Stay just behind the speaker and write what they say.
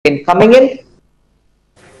coming in?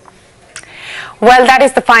 Well, that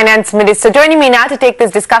is the Finance Minister. Joining me now to take this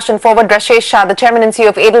discussion forward, Rashesh Shah, the Chairman and CEO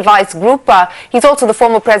of Edelweiss Group. He's also the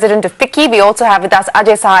former President of FICCI. We also have with us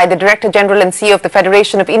Ajay Sahai, the Director General and CEO of the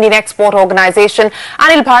Federation of Indian Export Organisation.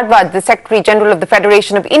 Anil Bhardwaj, the Secretary General of the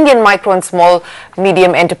Federation of Indian Micro and Small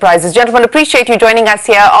Medium Enterprises. Gentlemen, appreciate you joining us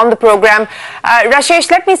here on the program. Rashesh,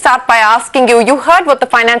 let me start by asking you, you heard what the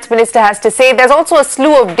Finance Minister has to say. There's also a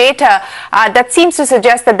slew of data that seems to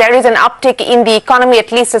suggest that there is an uptick in the economy,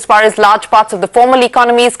 at least as far as large parts of the formal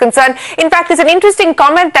economy is concerned. In fact, there's an interesting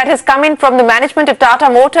comment that has come in from the management of Tata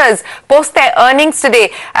Motors post their earnings today.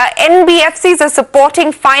 NBFCs are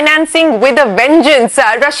supporting financing with a vengeance.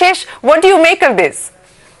 Rashesh, what do you make of this?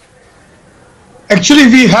 Actually,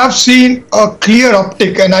 we have seen a clear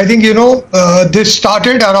uptick, and I think, this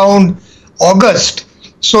started around August.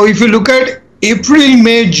 So if you look at April,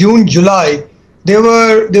 May, June, July, there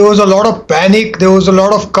was a lot of panic, there was a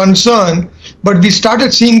lot of concern, but we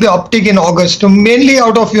started seeing the uptick in August, mainly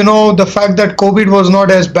out of, the fact that COVID was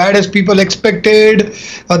not as bad as people expected.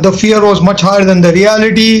 The fear was much higher than the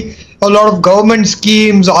reality. A lot of government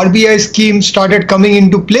schemes, RBI schemes started coming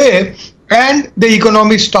into play, and the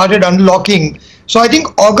economy started unlocking. So I think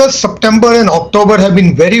August, September and October have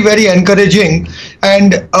been very, very encouraging,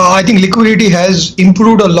 and I think liquidity has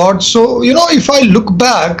improved a lot. So, if I look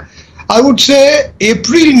back, I would say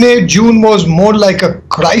April, May, June was more like a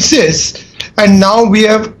crisis, and now we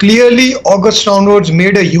have clearly August onwards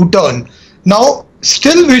made a U-turn. Now,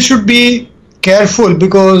 still we should be careful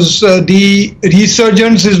because the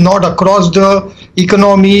resurgence is not across the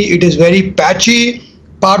economy. It is very patchy.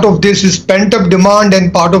 Part of this is pent-up demand,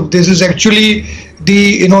 and part of this is actually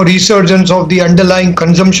the resurgence of the underlying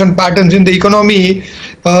consumption patterns in the economy.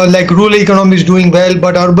 Like rural economy is doing well,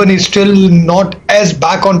 but urban is still not as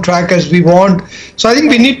back on track as we want. So I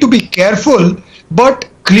think we need to be careful, but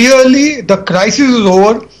clearly the crisis is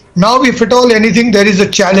over. Now, if at all anything, there is a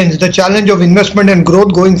challenge, the challenge of investment and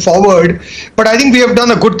growth going forward. But I think we have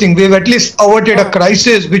done a good thing. We have at least averted a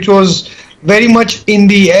crisis which was very much in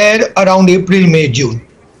the air around April, May, June.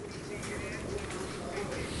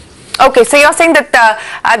 Okay, so you're saying that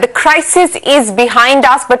the crisis is behind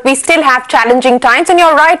us, but we still have challenging times. And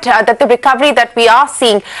you're right that the recovery that we are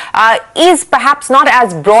seeing is perhaps not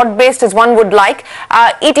as broad-based as one would like.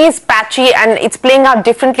 It is patchy and it's playing out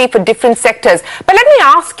differently for different sectors. But let me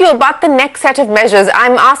ask you about the next set of measures.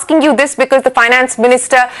 I'm asking you this because the Finance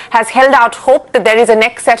Minister has held out hope that there is a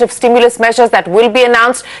next set of stimulus measures that will be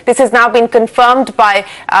announced. This has now been confirmed by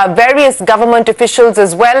various government officials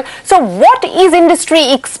as well. So what is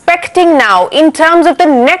industry expecting now in terms of the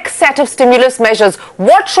next set of stimulus measures?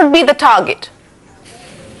 What should be the target?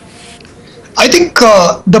 I think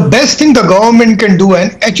the best thing the government can do,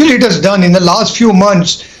 and actually it has done in the last few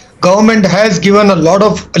months, government has given a lot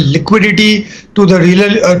of liquidity to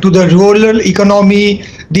the rural economy.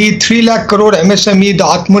 The 3 lakh crore MSME, the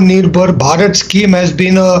Atmanirbhar Bharat scheme has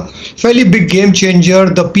been a fairly big game changer.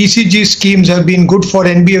 The PCG schemes have been good for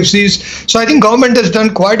NBFCs. So I think government has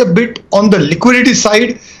done quite a bit on the liquidity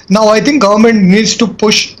side. Now I think government needs to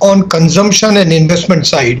push on consumption and investment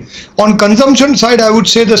side. On consumption side, I would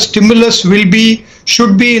say the stimulus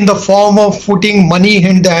should be in the form of putting money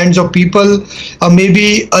in the hands of people.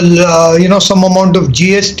 Maybe some amount of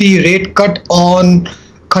GST rate cut on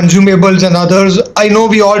consumables and others. I know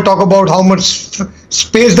we all talk about how much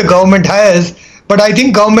space the government has, but I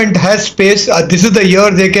think government has space. This is the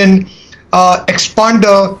year they can expand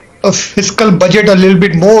the fiscal budget a little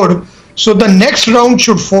bit more. So the next round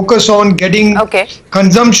should focus on getting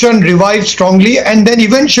consumption revived strongly, and then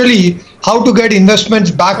eventually how to get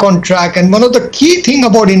investments back on track. And one of the key thing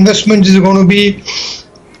about investments is going to be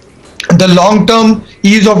the long-term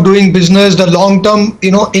ease of doing business, the long-term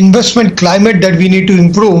investment climate that we need to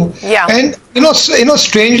improve. And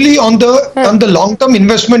strangely on the long-term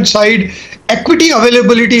investment side, equity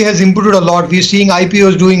availability has improved a lot. We're seeing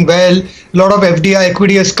IPOs doing well. A lot of FDI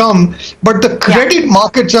equity has come, but the credit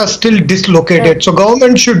markets are still dislocated. So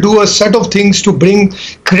government should do a set of things to bring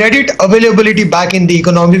credit availability back in the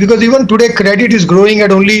economy, because even today credit is growing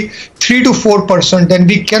at only 3 to 4%, and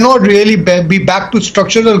we cannot really be back to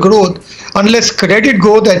structural growth unless credit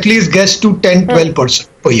growth at least gets to 10-12%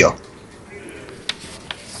 per year.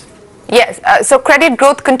 Yes, so credit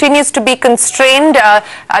growth continues to be constrained.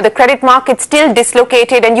 The credit market still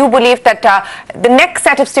dislocated, and you believe that the next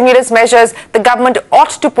set of stimulus measures, the government ought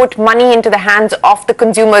to put money into the hands of the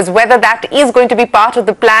consumers. Whether that is going to be part of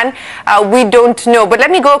the plan, we don't know. But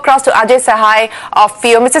let me go across to Ajay Sahai of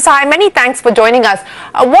FIO. Mr. Sahai, many thanks for joining us.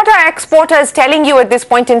 What are exporters telling you at this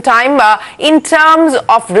point in time in terms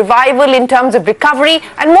of revival, in terms of recovery,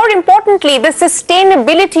 and more importantly, the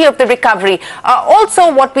sustainability of the recovery?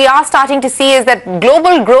 Also, what we are starting to see is that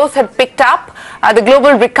global growth had picked up. The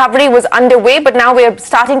global recovery was underway, but now we are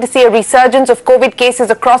starting to see a resurgence of COVID cases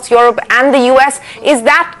across Europe and the US. Is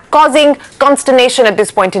that causing consternation at this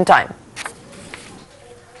point in time?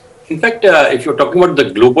 In fact, if you're talking about the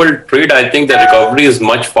global trade, I think the recovery is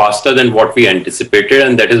much faster than what we anticipated,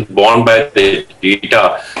 and that is borne by the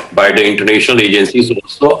data by the international agencies.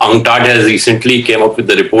 Also, UNCTAD has recently came up with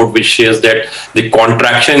the report which shows that the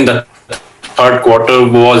contraction in the third quarter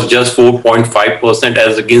was just 4.5%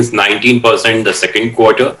 as against 19% in the second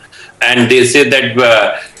quarter. And they say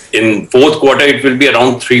that in fourth quarter, it will be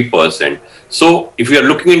around 3%. So if you are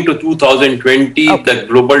looking into 2020, the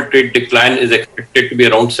global trade decline is expected to be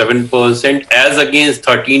around 7% as against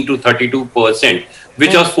 13 to 32%,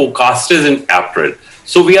 which was forecasted in April.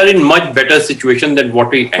 So we are in much better situation than what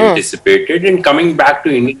we anticipated. And coming back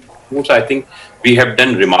to Indian exports, I think we have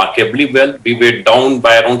done remarkably well. We were down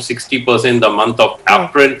by around 60% in the month of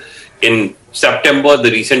April. In September,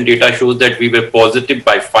 the recent data shows that we were positive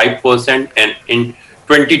by 5%, and in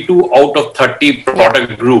 22 out of 30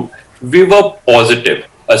 product group, we were positive.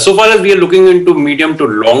 So far as we are looking into medium to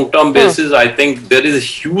long-term basis, I think there is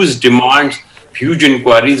huge demands, huge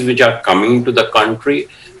inquiries which are coming to the country.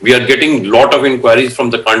 We are getting a lot of inquiries from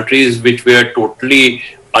the countries which were totally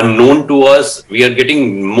unknown to us. We are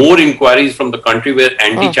getting more inquiries from the country where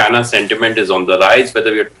anti-China sentiment is on the rise,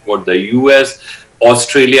 whether we are talking about the US,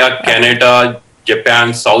 Australia, Canada,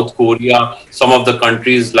 Japan, South Korea, some of the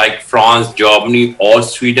countries like France, Germany, or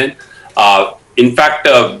Sweden. In fact,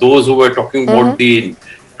 those who were talking about the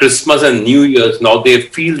Christmas and New Year's, now they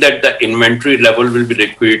feel that the inventory level will be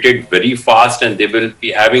liquidated very fast and they will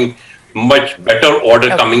be having much better order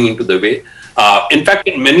coming into the way. In fact,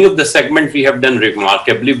 in many of the segments, we have done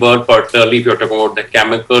remarkably well, particularly if you're talking about the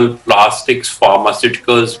chemical, plastics,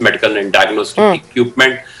 pharmaceuticals, medical and diagnostic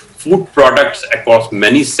equipment, food products across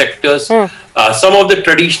many sectors. Some of the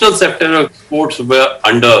traditional sector of exports were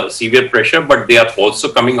under severe pressure, but they are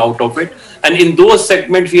also coming out of it. And in those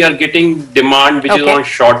segments, we are getting demand which is on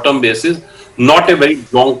short-term basis, not a very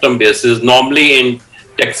long-term basis. Normally in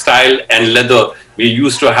textile and leather, we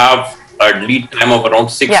used to have a lead time of around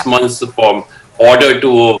 6 months from order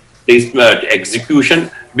to execution,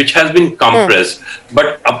 which has been compressed.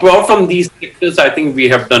 But apart from these sectors, I think we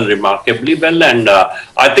have done remarkably well. And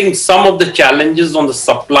I think some of the challenges on the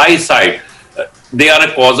supply side, they are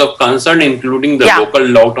a cause of concern, including the local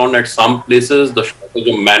lockdown at some places, the shortage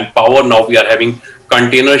of manpower. Now we are having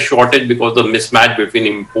container shortage because of the mismatch between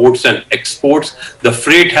imports and exports. The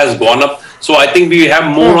freight has gone up. So I think we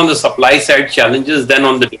have more on the supply side challenges than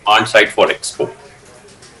on the demand side for export.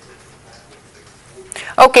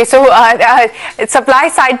 Okay, so supply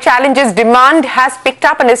side challenges, demand has picked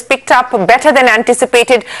up and has picked up better than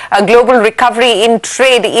anticipated. Global recovery in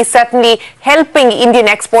trade is certainly helping Indian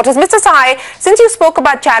exporters. Mr. Sahai, since you spoke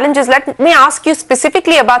about challenges, let me ask you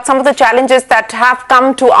specifically about some of the challenges that have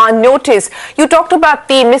come to our notice. You talked about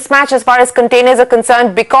the mismatch as far as containers are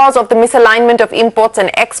concerned because of the misalignment of imports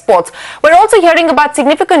and exports. We're also hearing about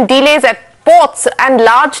significant delays at ports, and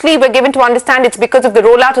largely we're given to understand it's because of the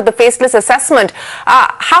rollout of the faceless assessment.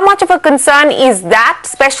 How much of a concern is that,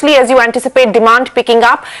 especially as you anticipate demand picking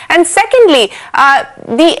up? And secondly,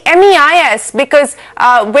 the MEIS, because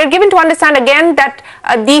we're given to understand again that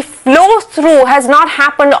the flow through has not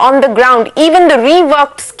happened on the ground. Even the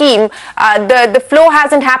reworked scheme, the flow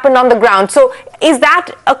hasn't happened on the ground. So is that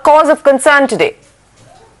a cause of concern today?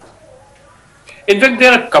 In fact,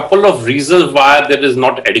 there are a couple of reasons why there is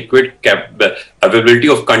not adequate availability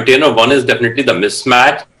of container. One is definitely the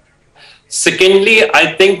mismatch. Secondly,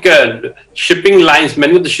 I think shipping lines,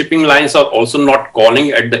 many of the shipping lines are also not calling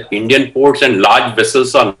at the Indian ports, and large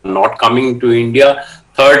vessels are not coming to India.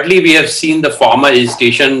 Thirdly, we have seen the pharma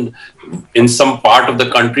agitation in some part of the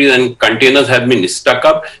country and containers have been stuck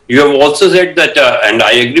up. You have also said that, and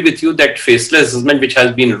I agree with you, that faceless assessment which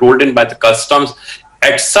has been rolled in by the customs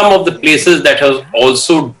at some of the places that has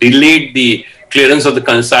also delayed the clearance of the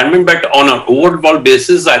consignment. But on an overall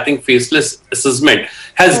basis, I think faceless assessment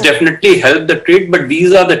has definitely helped the trade. But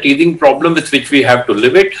these are the teething problems with which we have to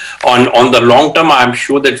live it. On the long term, I'm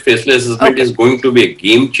sure that faceless assessment is going to be a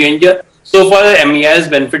game changer. So far, the MEIS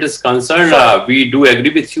benefit is concerned, we do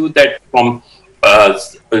agree with you that from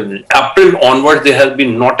April onwards, there has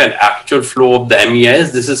been not an actual flow of the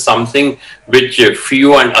MEIS. This is something which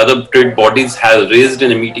FIO and other trade bodies have raised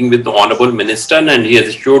in a meeting with the Honorable Minister, and he has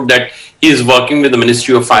assured that he is working with the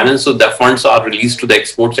Ministry of Finance, so the funds are released to the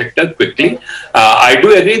export sector quickly. I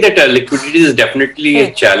do agree that liquidity is definitely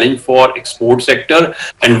a challenge for export sector,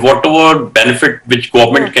 and whatever benefit which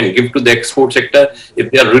government can give to the export sector,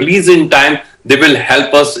 if they are released in time, they will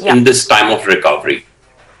help us in this time of recovery.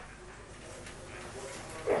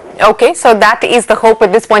 Okay, so that is the hope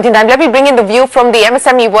at this point in time. Let me bring in the view from the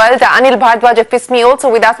MSME world. Anil Bhardwaj of FISME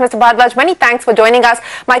also with us. Mr. Bhardwaj, many thanks for joining us.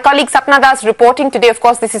 My colleague Sapna Das reporting today, of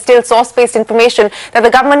course, this is still source-based information, that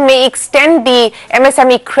the government may extend the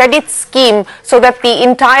MSME credit scheme so that the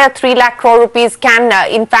entire 3 lakh crore rupees can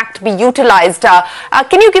in fact be utilized.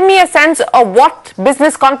 Can you give me a sense of what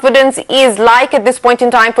business confidence is like at this point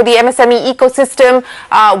in time for the MSME ecosystem?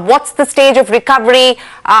 What's the stage of recovery?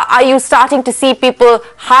 Are you starting to see people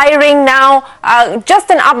hiring now?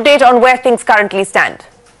 Just an update on where things currently stand.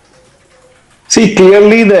 See,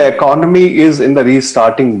 clearly the economy is in the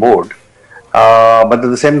restarting mode. But at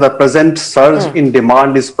the same time, the present surge in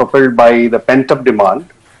demand is propelled by the pent-up demand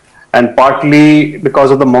and partly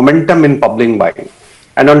because of the momentum in public buying.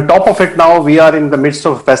 And on top of it now, we are in the midst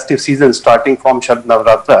of festive season starting from Shad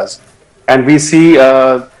Navratras. And we see,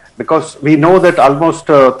 because we know that almost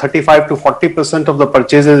 35 to 40% of the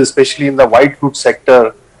purchases, especially in the white goods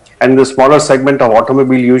sector and the smaller segment of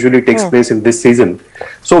automobile usually takes place in this season.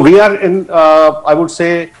 So we are in, I would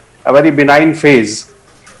say, a very benign phase.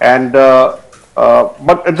 And,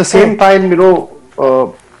 but at the same time, you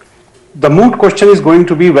know, the moot question is going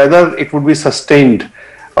to be whether it would be sustained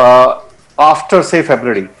after, say,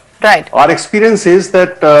 February. Right. Our experience is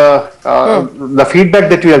that the feedback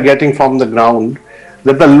that we are getting from the ground,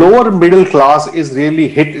 that the lower middle class is really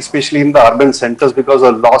hit, especially in the urban centers, because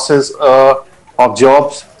of losses of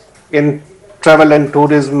jobs in travel and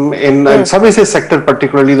tourism, in services sector,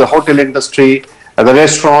 particularly the hotel industry, the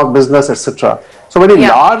restaurant business, etc. So very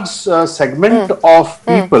large segment of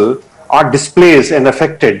people are displaced and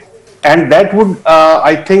affected, and that would,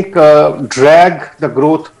 I think, drag the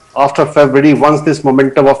growth after February once this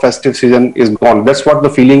momentum of festive season is gone. That's what the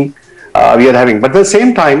feeling we are having. But at the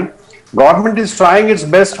same time, government is trying its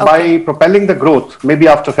best by propelling the growth, maybe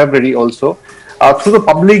after February also, through the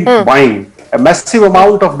public buying. A massive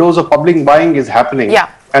amount of dose of public buying is happening,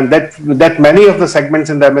 and that many of the segments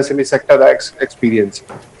in the MSME sector are experiencing.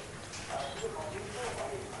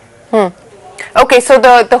 Okay, so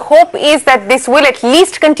the hope is that this will at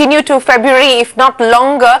least continue to February, if not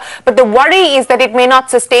longer, but the worry is that it may not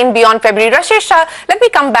sustain beyond February. Rashesh Shah, let me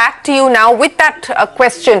come back to you now with that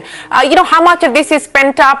question. You know, how much of this is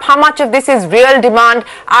pent up? How much of this is real demand?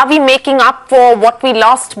 Are we making up for what we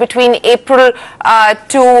lost between April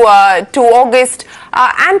to August?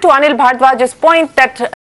 And to Anil Bhardwaj's point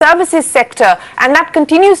that services sector, and that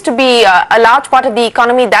continues to be a large part of the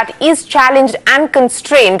economy that is challenged and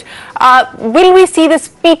constrained. Will we see this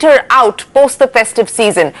peter out post the festive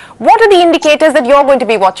season? What are the indicators that you're going to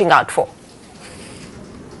be watching out for?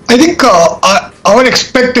 I think our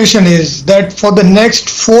expectation is that for the next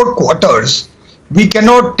 4 quarters, we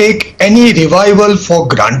cannot take any revival for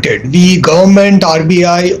granted. We, government,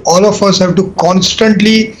 RBI, all of us have to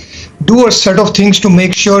constantly do a set of things to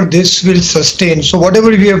make sure this will sustain. So whatever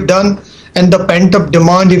we have done and the pent up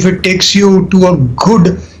demand, if it takes you to a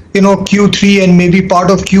good, you know, Q3 and maybe part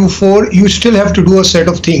of Q4, you still have to do a set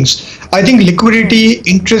of things. I think liquidity,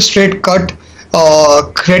 interest rate cut,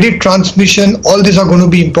 credit transmission, all these are going to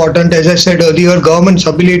be important. As I said earlier, government's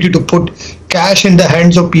ability to put cash in the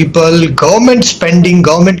hands of people, government spending,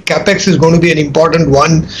 government capex is going to be an important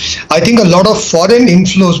one. I think a lot of foreign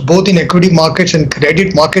inflows, both in equity markets and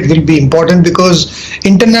credit market, will be important because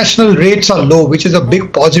international rates are low, which is a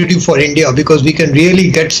big positive for India because we can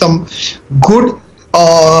really get some good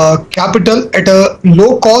capital at a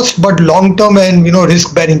low cost but long term and, you know,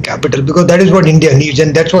 risk bearing capital, because that is what India needs,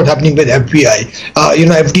 and that's what's happening with FDI, you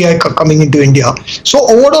know, FDI coming into India. So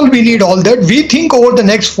overall we need all that. We think over the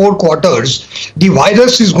next 4 quarters the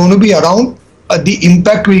virus is going to be around, the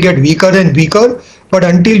impact will get weaker and weaker, but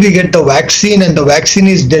until we get the vaccine and the vaccine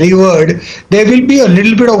is delivered, there will be a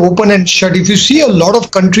little bit of open and shut. If you see a lot of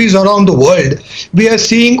countries around the world, we are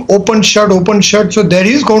seeing open shut. So there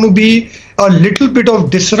is going to be a little bit of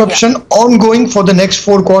disruption ongoing for the next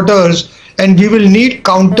 4 quarters, and we will need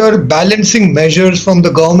counterbalancing measures from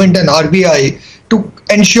the government and RBI to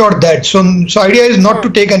ensure that. So idea is not to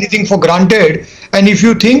take anything for granted. And if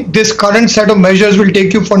you think this current set of measures will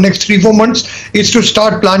take you for next 3-4 months, it's to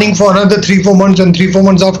start planning for another 3-4 months and 3-4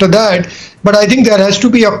 months after that. But I think there has to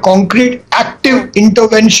be a concrete, active,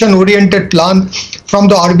 intervention-oriented plan from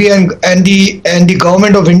the RBI and the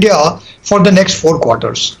government of India for the next 4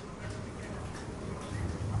 quarters.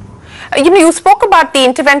 You spoke about the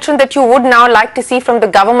intervention that you would now like to see from the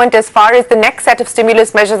government as far as the next set of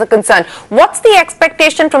stimulus measures are concerned. What's the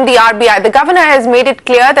expectation from the RBI? The governor has made it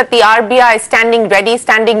clear that the RBI is standing ready,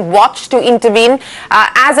 standing watch to intervene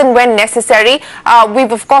as and when necessary.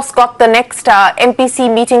 We've of course got the next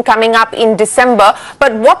MPC meeting coming up in December.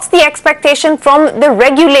 But what's the expectation from the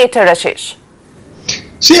regulator, Rashesh?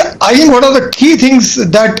 See, I think one of the key things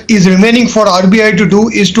that is remaining for RBI to do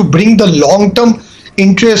is to bring the long-term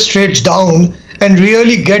interest rates down and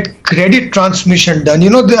really get credit transmission done.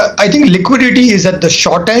 I think liquidity is at the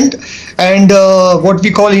short end, and what we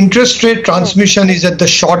call interest rate transmission is at the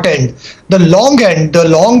short end. The long end, the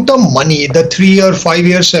long-term money, the 3-year,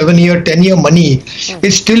 5-year, 7-year, 10-year money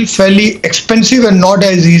is still fairly expensive and not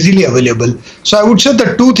as easily available. So I would say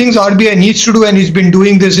the two things RBI needs to do, and he's been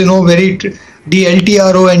doing this, the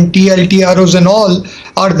LTRO and TLTROs and all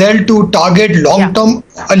are there to target long-term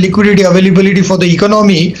liquidity availability for the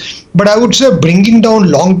economy. But I would say bringing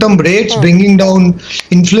down long-term rates, bringing down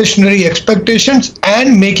inflationary expectations,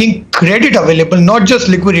 and making credit available, not just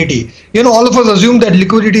liquidity. All of us assume that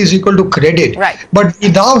liquidity is equal to credit. Right. But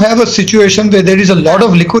we now have a situation where there is a lot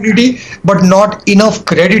of liquidity, but not enough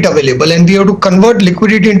credit available. And we have to convert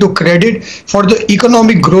liquidity into credit for the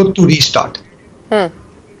economic growth to restart.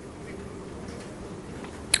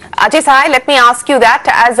 Ajay Sahai, let me ask you that,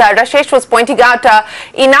 as Rashesh was pointing out,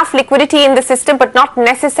 enough liquidity in the system but not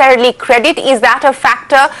necessarily credit. Is that a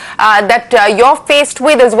factor that you're faced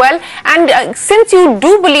with as well? And since you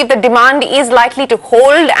do believe the demand is likely to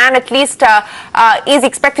hold and at least is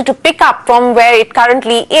expected to pick up from where it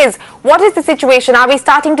currently is, what is the situation? Are we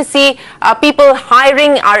starting to see people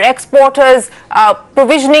hiring, our exporters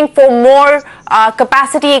provisioning for more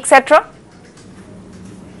capacity, etc.?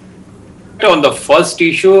 On the first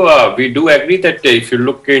issue, we do agree that if you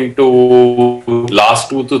look into last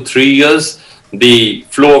 2 to 3 years, the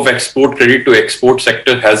flow of export credit to export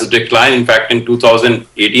sector has declined. In fact, in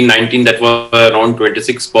 2018-19, that was around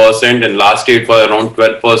 26%, and last year it was around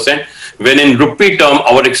 12%. When in rupee term,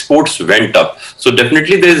 our exports went up. So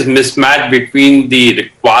definitely there is mismatch between the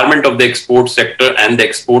requirement of the export sector and the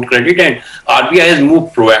export credit, and RBI has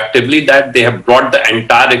moved proactively that they have brought the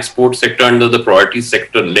entire export sector under the priority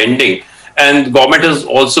sector lending. And government has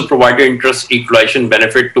also provided interest equalization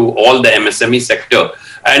benefit to all the MSME sector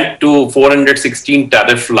and to 416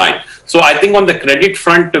 tariff line. So I think on the credit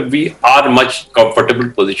front, we are much comfortable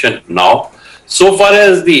position now. So far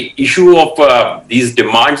as the issue of these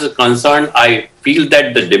demands is concerned, I feel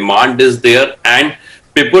that the demand is there and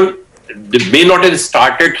people may not have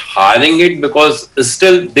started hiring it because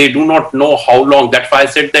still they do not know how long. That's why I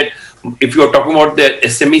said that if you are talking about the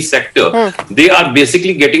SME sector, they are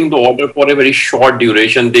basically getting the order for a very short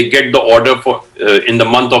duration. They get the order for in the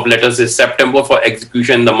month of, let us say, September for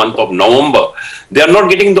execution in the month of November. They are not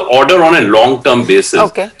getting the order on a long-term basis.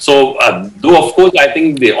 Okay. So, though of course, I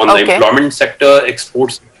think the employment sector,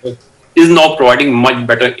 exports is now providing much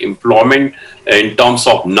better employment in terms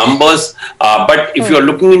of numbers. But if you are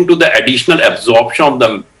looking into the additional absorption of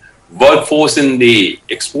the workforce in the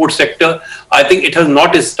export sector, I think it has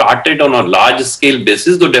not started on a large scale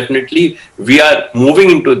basis, though definitely we are moving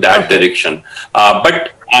into that direction.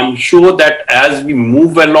 But I'm sure that as we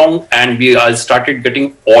move along and we are started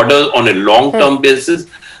getting orders on a long-term basis,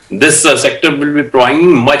 this sector will be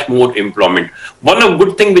providing much more employment. One of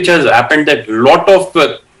good thing which has happened that a lot of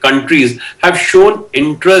countries have shown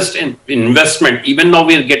interest in investment. Even now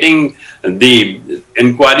we are getting the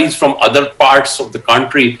inquiries from other parts of the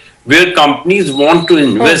country where companies want to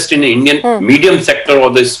invest in Indian medium sector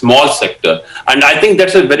or the small sector. And I think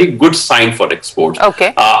that's a very good sign for exports.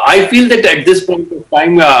 Okay. I feel that at this point of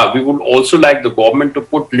time, we would also like the government to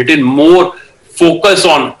put little more focus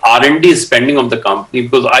on R&D spending of the company,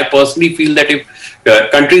 because I personally feel that if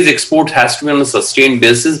countries' export has to be on a sustained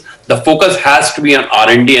basis, the focus has to be on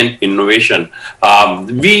R&D and innovation.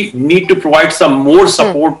 We need to provide some more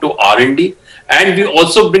support to R&D, and we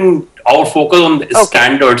also bring our focus on the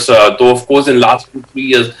standards, though of course in last 2-3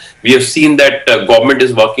 years, we have seen that government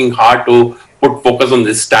is working hard to put focus on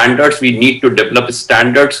the standards. We need to develop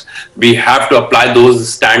standards. We have to apply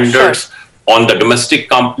those standards on the domestic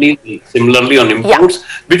companies, similarly on imports,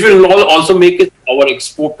 which will also make it, our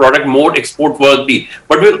export product more export worthy,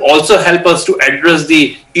 but will also help us to address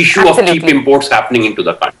the issue of cheap imports happening into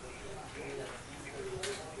the country.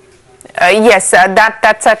 Yes,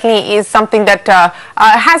 that certainly is something that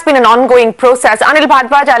has been an ongoing process. Anil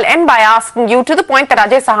Bhardwaj, I'll end by asking you, to the point that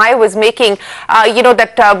Ajay Sahai was making,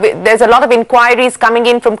 that there's a lot of inquiries coming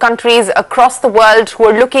in from countries across the world who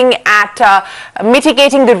are looking at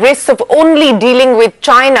mitigating the risks of only dealing with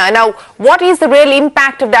China. Now, what is the real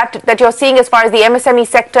impact of that you're seeing as far as the MSME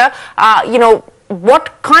sector?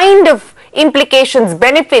 What kind of implications,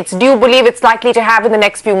 benefits do you believe it's likely to have in the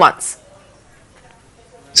next few months?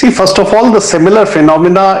 See, first of all, the similar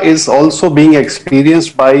phenomena is also being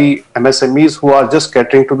experienced by MSMEs who are just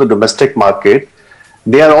catering to the domestic market.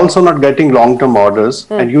 They are also not getting long-term orders,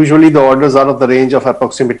 and usually the orders are of the range of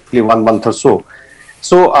approximately 1 month or so.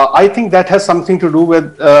 So I think that has something to do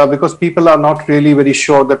with because people are not really very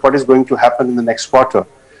sure that what is going to happen in the next quarter.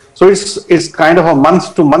 So it's kind of a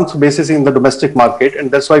month-to-month basis in the domestic market, and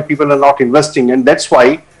that's why people are not investing, and that's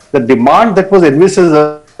why the demand that was envisaged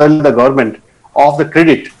by the government of the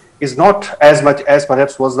credit is not as much as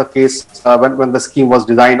perhaps was the case when the scheme was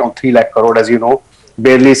designed on 3 lakh crore. As you know,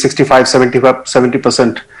 barely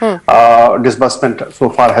 70% disbursement so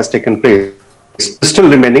far has taken place. It's still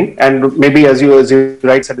remaining, and maybe as you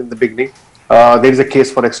right said in the beginning, there is a case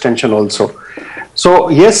for extension also. So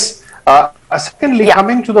yes, secondly,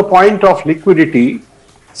 coming to the point of liquidity,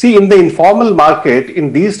 see, in the informal market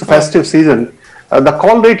in these festive season, the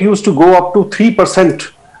call rate used to go up to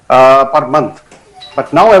 3% per month,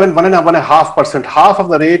 but now even 1.5%, half of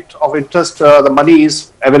the rate of interest, the money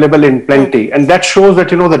is available in plenty, and that shows that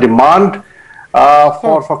the demand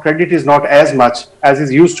for credit is not as much as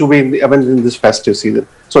is used to be in this festive season.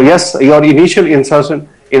 So yes, your initial insertion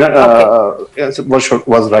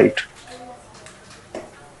was right.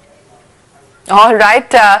 All right,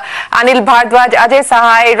 Anil Bhardwaj, Ajay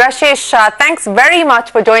Sahai, Rashesh Shah, thanks very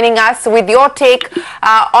much for joining us with your take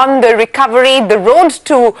on the recovery, the road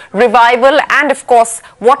to revival, and of course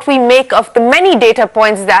what we make of the many data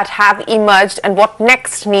points that have emerged and what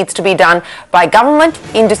next needs to be done by government,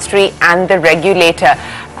 industry and the regulator.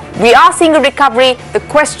 We are seeing a recovery. The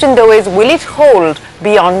question though is, will it hold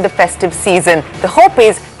beyond the festive season? The hope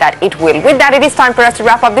is that it will. With that, it is time for us to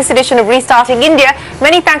wrap up this edition of Restarting India.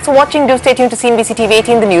 Many thanks for watching. Do stay tuned to CNBC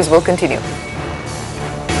TV18. The news will continue.